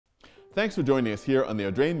Thanks for joining us here on the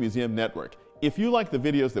Audrain Museum Network. If you like the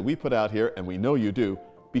videos that we put out here, and we know you do,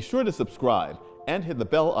 be sure to subscribe and hit the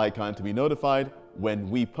bell icon to be notified when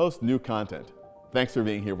we post new content. Thanks for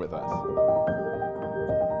being here with us.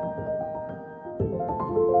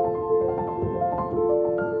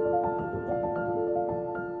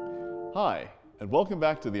 Hi, and welcome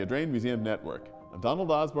back to the Audrain Museum Network. I'm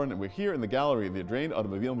Donald Osborne, and we're here in the gallery of the Audrain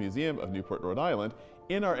Automobile Museum of Newport, Rhode Island,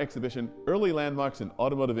 in our exhibition, Early Landmarks in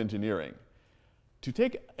Automotive Engineering. To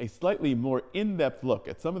take a slightly more in-depth look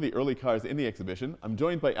at some of the early cars in the exhibition, I'm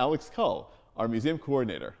joined by Alex Cull, our museum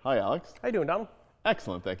coordinator. Hi, Alex. How you doing, Donald?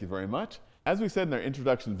 Excellent, thank you very much. As we said in our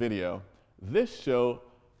introduction video, this show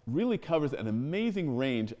really covers an amazing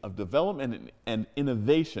range of development and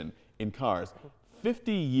innovation in cars.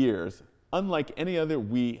 50 years, unlike any other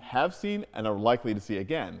we have seen and are likely to see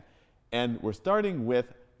again. And we're starting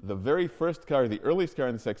with the very first car, the earliest car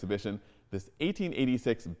in this exhibition, this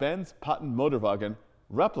 1886 Benz Patent Motorwagen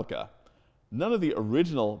replica. None of the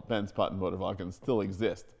original Benz Patent Motorwagens still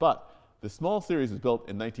exist, but the small series was built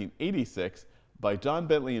in 1986 by John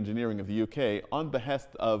Bentley Engineering of the UK on behest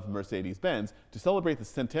of Mercedes-Benz to celebrate the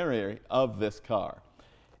centenary of this car.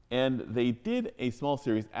 And they did a small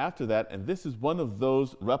series after that, and this is one of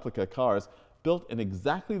those replica cars built in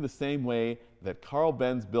exactly the same way that Carl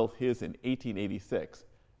Benz built his in 1886.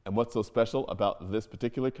 And what's so special about this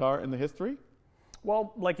particular car in the history?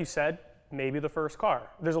 Well, like you said, maybe the first car.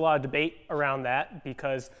 There's a lot of debate around that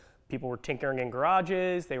because people were tinkering in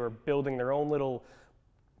garages, they were building their own little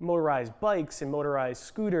motorized bikes and motorized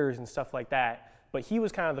scooters and stuff like that. But he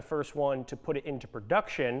was kind of the first one to put it into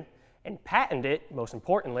production and patent it, most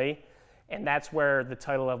importantly, and that's where the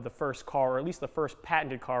title of the first car, or at least the first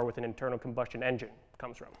patented car with an internal combustion engine,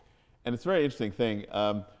 comes from. And it's a very interesting thing.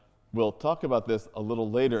 We'll talk about this a little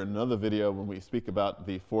later in another video when we speak about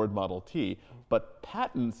the Ford Model T, but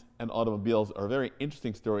patents and automobiles are a very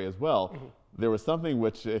interesting story as well. There was something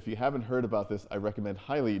which, if you haven't heard about this, I recommend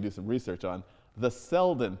highly you do some research on, the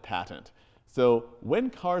Selden patent. So when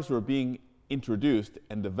cars were being introduced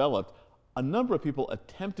and developed, a number of people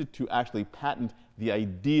attempted to actually patent the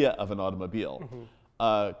idea of an automobile.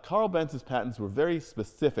 Carl Benz's patents were very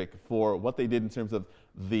specific for what they did in terms of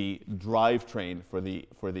the drivetrain for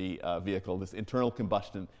the vehicle, this internal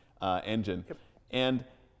combustion engine. And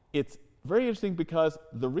it's very interesting because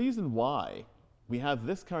the reason why we have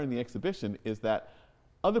this car in the exhibition is that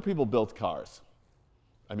other people built cars.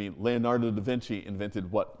 I mean, Leonardo da Vinci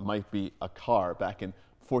invented what might be a car back in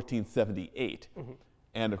 1478.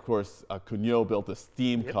 And of course, Cugnot built a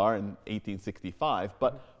steam car in 1865.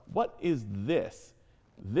 But what is this?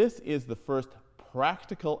 This is the first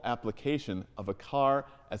practical application of a car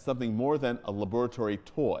as something more than a laboratory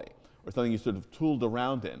toy or something you sort of tooled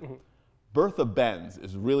around in. Bertha Benz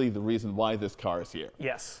is really the reason why this car is here.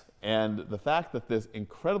 Yes. And the fact that this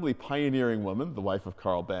incredibly pioneering woman, the wife of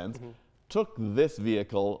Carl Benz, took this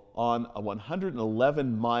vehicle on a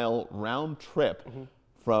 111-mile round trip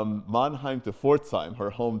from Mannheim to Pforzheim,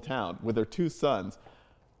 her hometown, with her two sons,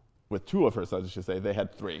 with two of her sons, I should say. They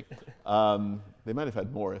had three. They might have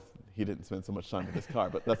had more if he didn't spend so much time with his car,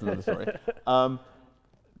 but that's another story.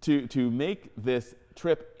 To make this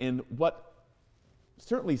trip in what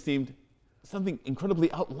certainly seemed something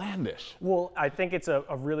incredibly outlandish. Well, I think it's a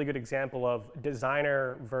really good example of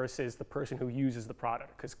designer versus the person who uses the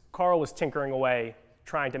product, because Carl was tinkering away,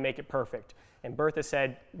 trying to make it perfect. And Bertha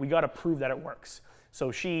said, we got to prove that it works. So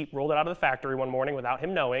she rolled it out of the factory one morning without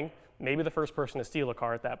him knowing, maybe the first person to steal a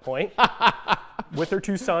car at that point. With her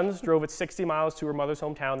two sons, drove it 60 miles to her mother's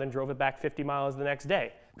hometown, then drove it back 50 miles the next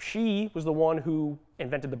day. She was the one who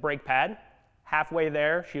invented the brake pad. Halfway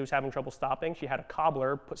there, she was having trouble stopping. She had a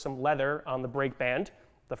cobbler put some leather on the brake band,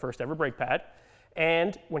 the first ever brake pad.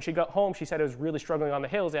 And when she got home, she said it was really struggling on the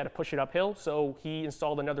hills. They had to push it uphill, so he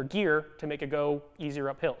installed another gear to make it go easier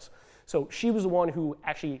up hills. So she was the one who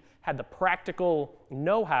actually had the practical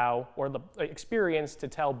know-how or the experience to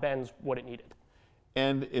tell Benz what it needed.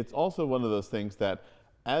 And it's also one of those things that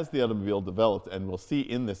as the automobile developed, and we'll see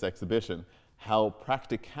in this exhibition, how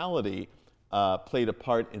practicality played a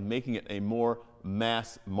part in making it a more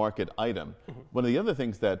mass market item. One of the other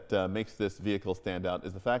things that makes this vehicle stand out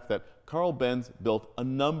is the fact that Carl Benz built a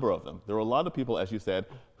number of them. There were a lot of people, as you said,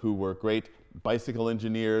 who were great bicycle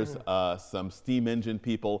engineers, some steam engine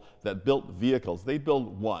people that built vehicles. They'd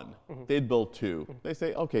build one, they'd build two. They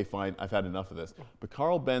say, okay, fine, I've had enough of this. But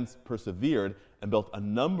Carl Benz persevered and built a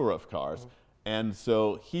number of cars. And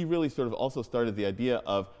so he really sort of also started the idea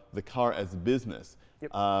of the car as business.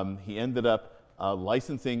 He ended up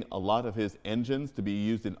licensing a lot of his engines to be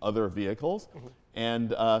used in other vehicles and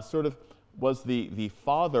sort of was the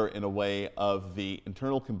father, in a way, of the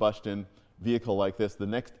internal combustion vehicle like this. The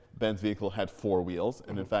next Benz vehicle had 4 wheels,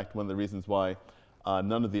 and in fact, one of the reasons why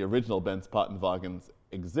none of the original Benz Pottenwagens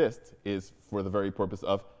exist is for the very purpose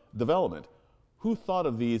of development. Who thought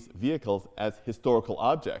of these vehicles as historical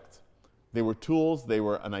objects? They were tools, they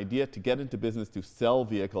were an idea to get into business to sell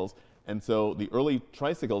vehicles, and so the early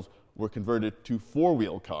tricycles were converted to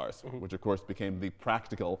 4-wheel cars, which of course became the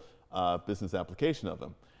practical business application of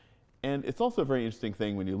them. And it's also a very interesting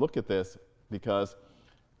thing when you look at this, because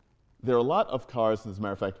there are a lot of cars, as a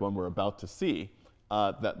matter of fact, one we're about to see,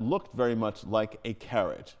 that looked very much like a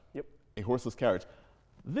carriage, a horseless carriage.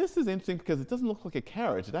 This is interesting because it doesn't look like a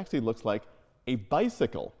carriage. It actually looks like a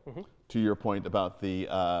bicycle, to your point about the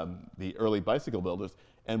early bicycle builders.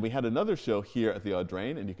 And we had another show here at the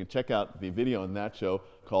Audrain, and you can check out the video on that show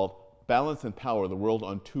called Balance and Power, the World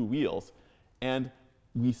on 2 Wheels. And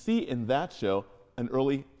we see in that show an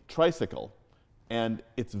early tricycle, and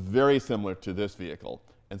it's very similar to this vehicle.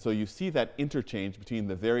 And so you see that interchange between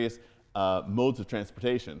the various modes of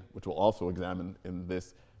transportation, which we'll also examine in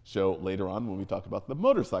this show later on when we talk about the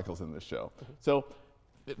motorcycles in this show. So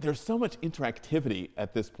there's so much interactivity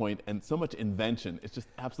at this point and so much invention. It's just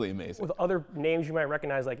absolutely amazing. With other names you might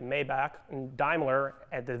recognize like Maybach and Daimler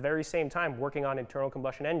at the very same time working on internal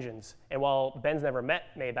combustion engines. And while Benz never met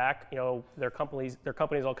Maybach, you know, their companies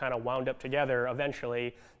all kind of wound up together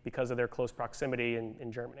eventually because of their close proximity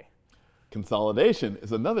in Germany. Consolidation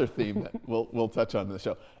is another theme that we'll touch on in the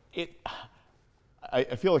show. I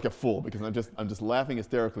feel like a fool because I'm just laughing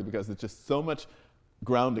hysterically because there's just so much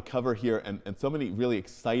ground to cover here and so many really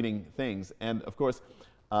exciting things. And of course,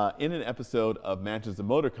 in an episode of Mansions of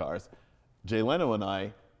Motor Cars, Jay Leno and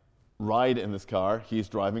I ride in this car. He's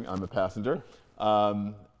driving, I'm a passenger.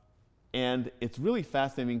 And it's really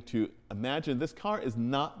fascinating to imagine this car is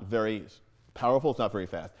not very powerful, it's not very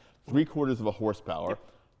fast. 3/4 of a horsepower,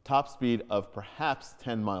 top speed of perhaps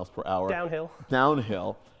 10 miles per hour.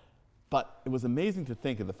 Downhill. But it was amazing to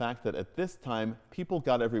think of the fact that at this time, people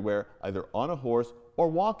got everywhere either on a horse or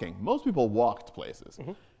walking. Most people walked places,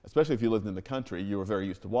 especially if you lived in the country, you were very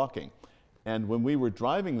used to walking. And when we were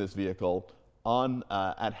driving this vehicle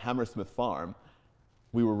at Hammersmith Farm,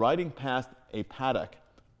 we were riding past a paddock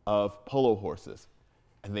of polo horses.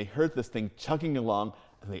 And they heard this thing chugging along,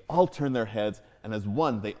 and they all turned their heads, and as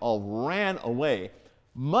one, they all ran away,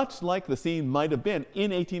 much like the scene might have been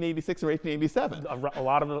in 1886 or 1887. A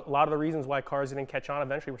lot of the reasons why cars didn't catch on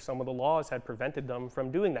eventually were some of the laws had prevented them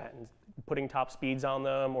from doing that and putting top speeds on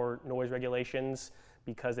them or noise regulations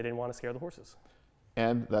because they didn't want to scare the horses.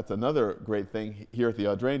 And that's another great thing. Here at the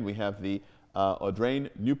Audrain, we have the Audrain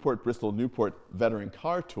Newport Bristol Newport Veteran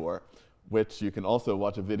Car Tour, which you can also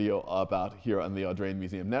watch a video about here on the Audrain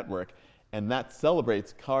Museum Network. And that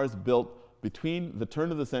celebrates cars built between the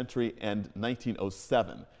turn of the century and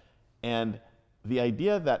 1907. And the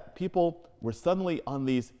idea that people were suddenly on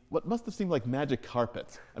these, what must have seemed like magic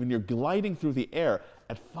carpets. I mean, you're gliding through the air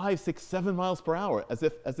at 5, 6, 7 miles per hour as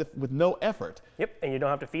if with no effort. Yep, and you don't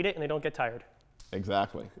have to feed it and they don't get tired.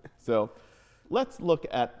 Exactly. So let's look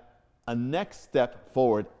at a next step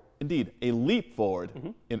forward, indeed, a leap forward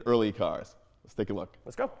in early cars. Let's take a look.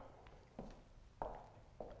 Let's go.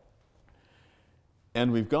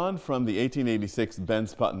 And we've gone from the 1886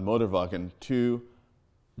 Benz Patent Motorwagen to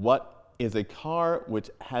what is a car which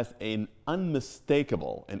has an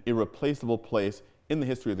unmistakable and irreplaceable place in the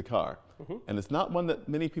history of the car. And it's not one that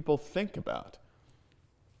many people think about.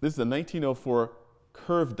 This is a 1904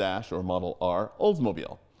 Curve Dash, or Model R,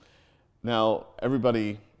 Oldsmobile. Now,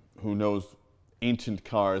 everybody who knows ancient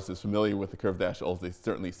cars is familiar with the Curve Dash Olds. They've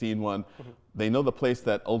certainly seen one. They know the place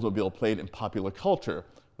that Oldsmobile played in popular culture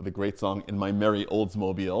with a great song, In My Merry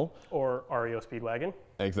Oldsmobile. Or REO Speedwagon.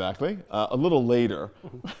 Exactly. A little later.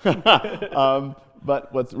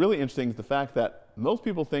 But what's really interesting is the fact that most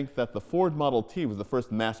people think that the Ford Model T was the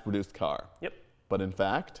first mass-produced car. Yep. But in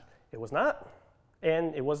fact, it was not.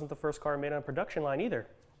 And it wasn't the first car made on a production line either.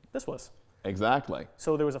 This was. Exactly.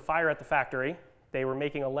 So there was a fire at the factory. They were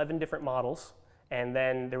making 11 different models, and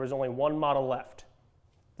then there was only one model left.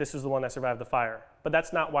 This was the one that survived the fire. But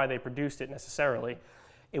that's not why they produced it necessarily.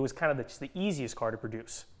 It was kind of just the easiest car to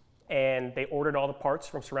produce. And they ordered all the parts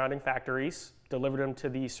from surrounding factories, delivered them to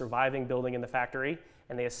the surviving building in the factory,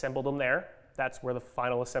 and they assembled them there. That's where the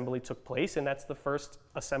final assembly took place, and that's the first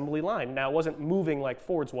assembly line. Now, it wasn't moving like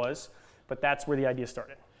Ford's was, but that's where the idea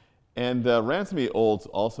started. And Ransome Olds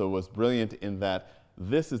also was brilliant in that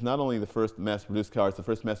this is not only the first mass-produced car, it's the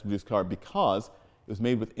first mass-produced car because it was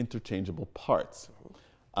made with interchangeable parts.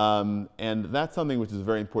 And that's something which is a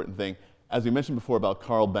very important thing. As we mentioned before about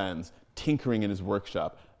Carl Benz tinkering in his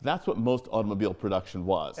workshop, that's what most automobile production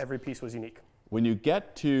was. Every piece was unique. When you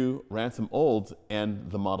get to Ransom Olds and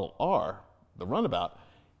the Model R, the runabout,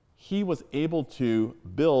 he was able to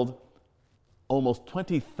build almost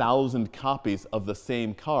 20,000 copies of the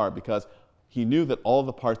same car because he knew that all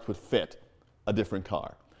the parts would fit a different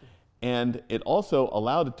car. And it also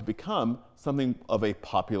allowed it to become something of a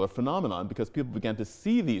popular phenomenon because people began to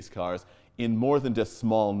see these cars in more than just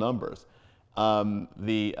small numbers.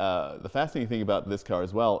 The fascinating thing about this car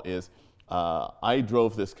as well is I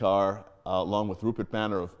drove this car along with Rupert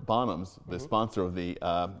Banner of Bonhams, the sponsor of the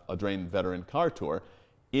Audrain Veteran Car Tour,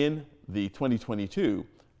 in the 2022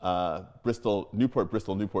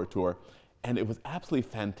 Newport Tour, and it was absolutely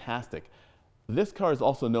fantastic. This car is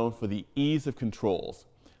also known for the ease of controls.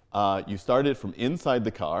 You started from inside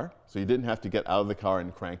the car, so you didn't have to get out of the car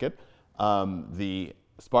and crank it. The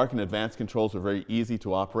spark and advance controls were very easy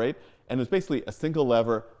to operate, and it was basically a single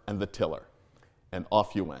lever and the tiller, and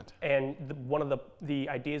off you went. And one of the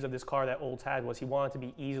ideas of this car that Olds had was he wanted to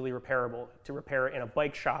be easily repairable, to repair it in a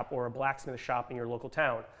bike shop or a blacksmith shop in your local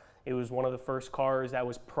town. It was one of the first cars that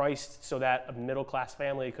was priced so that a middle-class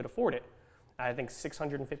family could afford it. I think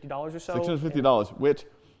 $650 or so. $650, which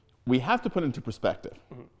we have to put into perspective.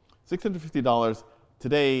 $650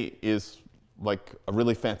 today is like a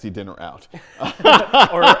really fancy dinner out.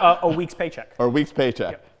 Or a week's paycheck. Or a week's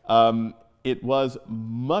paycheck. Yep. It was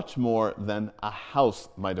much more than a house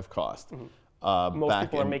might have cost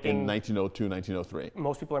back in 1902, 1903.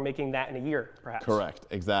 Most people are making that in a year, perhaps. Correct,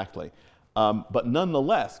 exactly. But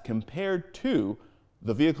nonetheless, compared to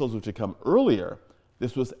the vehicles which had come earlier,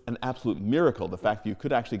 this was an absolute miracle, the fact that you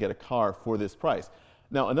could actually get a car for this price.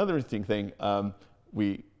 Now, another interesting thing,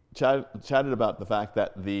 we chatted about the fact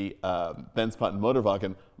that the Benz Patent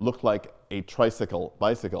Motorwagen looked like a tricycle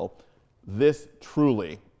bicycle. This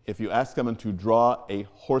truly, if you ask someone to draw a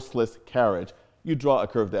horseless carriage, you draw a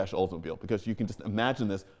curved dash Oldsmobile because you can just imagine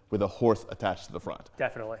this with a horse attached to the front.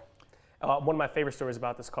 Definitely. One of my favorite stories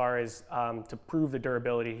about this car is to prove the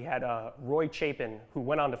durability. He had Roy Chapin, who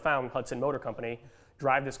went on to found Hudson Motor Company,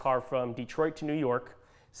 drive this car from Detroit to New York,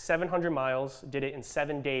 700 miles, did it in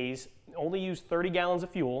 7 days, only used 30 gallons of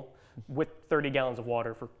fuel with 30 gallons of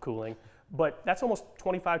water for cooling. But that's almost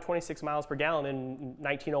 25, 26 miles per gallon in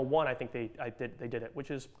 1901, I think they did it, which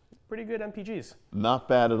is pretty good MPGs. Not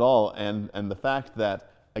bad at all, and the fact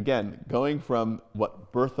that, again, going from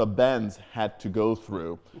what Bertha Benz had to go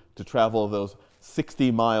through to travel those 60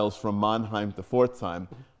 miles from Mannheim to Pforzheim,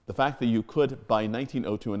 the fact that you could, by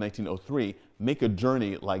 1902 and 1903, make a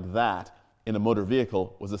journey like that in a motor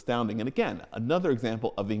vehicle was astounding. And again, another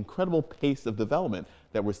example of the incredible pace of development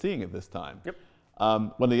that we're seeing at this time. Yep.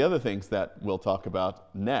 One of the other things that we'll talk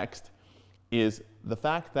about next is the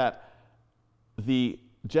fact that the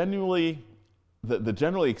generally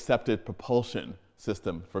accepted propulsion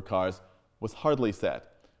system for cars was hardly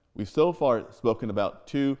set. We've so far spoken about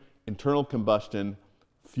two internal combustion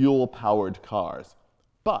fuel-powered cars,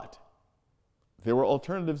 but there were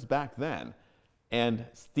alternatives back then, and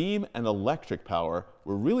steam and electric power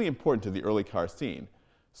were really important to the early car scene.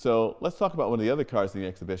 So let's talk about one of the other cars in the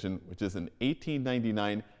exhibition, which is an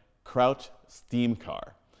 1899 Crouch steam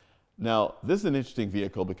car. Now, this is an interesting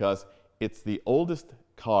vehicle because it's the oldest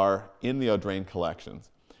car in the Audrain collections,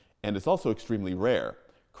 and it's also extremely rare.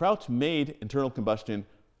 Crouch made internal combustion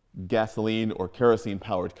gasoline or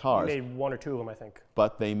kerosene-powered cars. They made one or two of them, I think.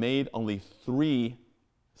 But they made only 3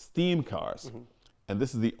 steam cars. And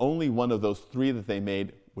this is the only one of those 3 that they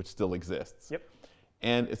made which still exists. Yep.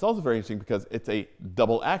 And it's also very interesting because it's a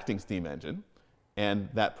double-acting steam engine, and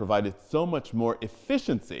that provided so much more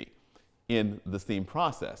efficiency in the steam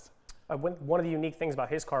process. One of the unique things about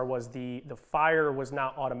his car was the fire was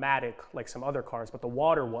not automatic like some other cars, but the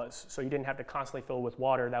water was. So you didn't have to constantly fill with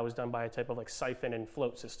water. That was done by a type of like siphon and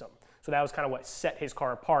float system. So that was kind of what set his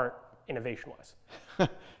car apart innovation-wise.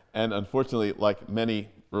 And unfortunately, like many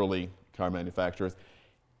early car manufacturers,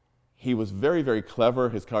 he was very, very clever.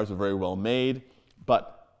 His cars were very well made,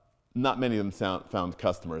 but not many of them found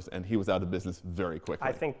customers, and he was out of business very quickly.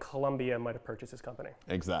 I think Columbia might have purchased his company.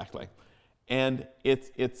 Exactly. And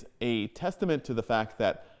it's a testament to the fact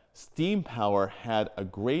that steam power had a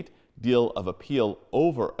great deal of appeal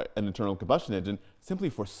over an internal combustion engine simply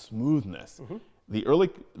for smoothness. The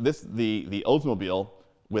Oldsmobile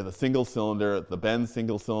with a single cylinder, the Benz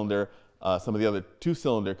single cylinder, some of the other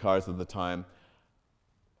 2-cylinder cars of the time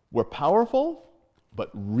were powerful, but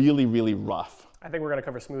really, really rough. I think we're going to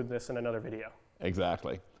cover smoothness in another video.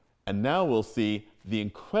 Exactly. And now we'll see the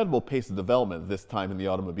incredible pace of development this time in the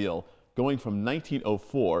automobile, going from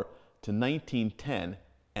 1904 to 1910,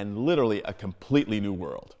 and literally a completely new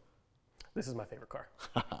world. This is my favorite car.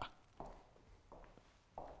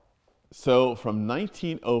 So from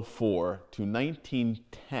 1904 to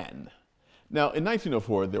 1910. Now, in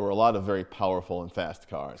 1904, there were a lot of very powerful and fast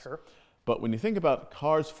cars. Sure. But when you think about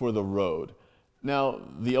cars for the road, now,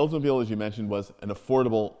 the Oldsmobile, as you mentioned, was an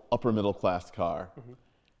affordable upper middle class car.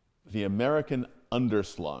 The American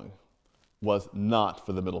Underslung was not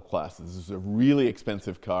for the middle class. This is a really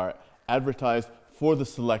expensive car, advertised for the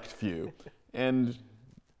select few. And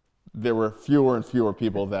there were fewer and fewer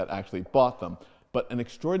people that actually bought them. But an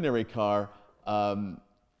extraordinary car.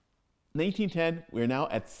 1910, we're now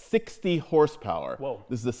at 60 horsepower. Whoa.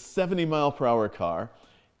 This is a 70-mile-per-hour car.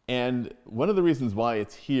 And one of the reasons why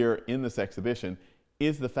it's here in this exhibition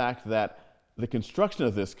is the fact that the construction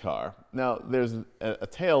of this car, now there's a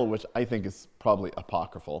tale which I think is probably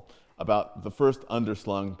apocryphal about the first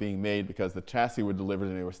underslung being made because the chassis were delivered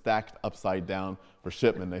and they were stacked upside down for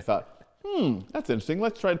shipment. They thought, that's interesting,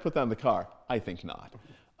 let's try to put that in the car. I think not.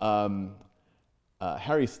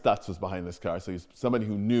 Harry Stutz was behind this car, so he's somebody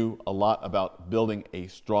who knew a lot about building a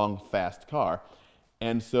strong, fast car.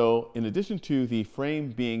 And so in addition to the frame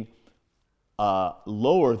being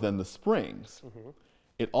lower than the springs,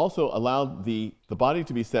 it also allowed the body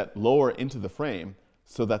to be set lower into the frame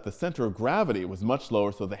so that the center of gravity was much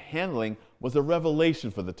lower, so the handling was a revelation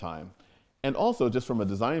for the time. And also, just from a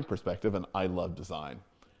design perspective, and I love design,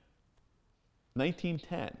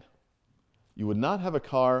 1910, you would not have a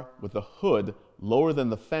car with the hood lower than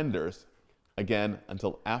the fenders again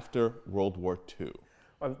until after World War II.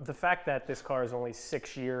 Well, the fact that this car is only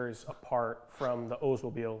 6 years apart from the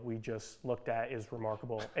Oldsmobile we just looked at is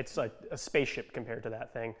remarkable. It's like a spaceship compared to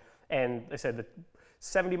that thing. And I said that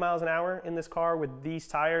 70 miles an hour in this car with these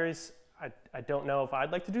tires, I don't know if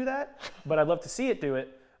I'd like to do that, but I'd love to see it do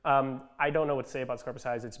it. I don't know what to say about this car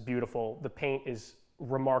besides it's beautiful. The paint is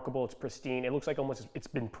remarkable, it's pristine. It looks like almost it's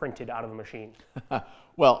been printed out of a machine.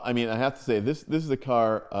 Well, I mean, I have to say, this is a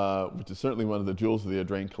car which is certainly one of the jewels of the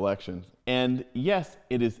Audrain collection. And yes,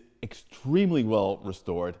 it is extremely well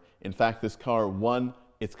restored. In fact, this car won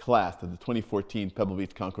its class at the 2014 Pebble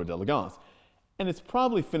Beach Concours d'Elegance. And it's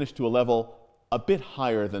probably finished to a level a bit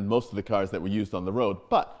higher than most of the cars that were used on the road,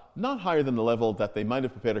 but not higher than the level that they might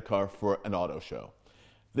have prepared a car for an auto show.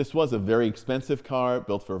 This was a very expensive car,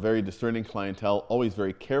 built for a very discerning clientele, always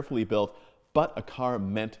very carefully built, but a car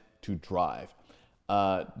meant to drive.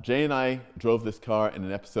 Jay and I drove this car in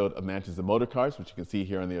an episode of Mansions of Motor Cars, which you can see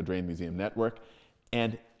here on the Audrain Museum Network,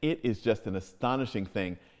 and it is just an astonishing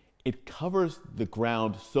thing. It covers the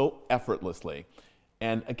ground so effortlessly.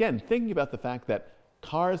 And again, thinking about the fact that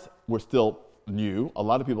cars were still new, a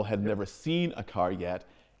lot of people had never seen a car yet,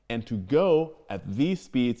 and to go at these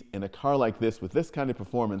speeds in a car like this with this kind of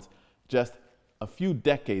performance just a few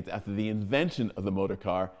decades after the invention of the motor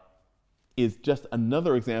car is just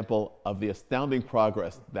another example of the astounding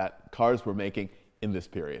progress that cars were making in this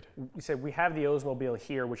period. We said we have the Oldsmobile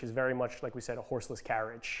here, which is very much, like we said, a horseless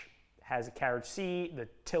carriage. It has a carriage seat, the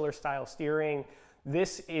tiller style steering.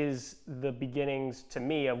 This is the beginnings, to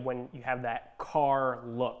me, of when you have that car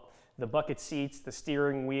look. The bucket seats, the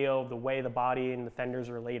steering wheel, the way the body and the fenders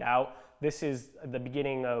are laid out. This is the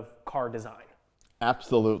beginning of car design.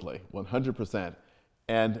 Absolutely, 100%.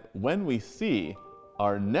 And when we see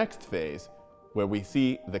our next phase, where we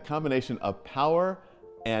see the combination of power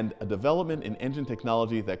and a development in engine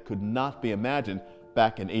technology that could not be imagined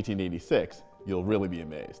back in 1886, you'll really be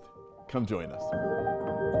amazed. Come join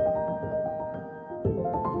us.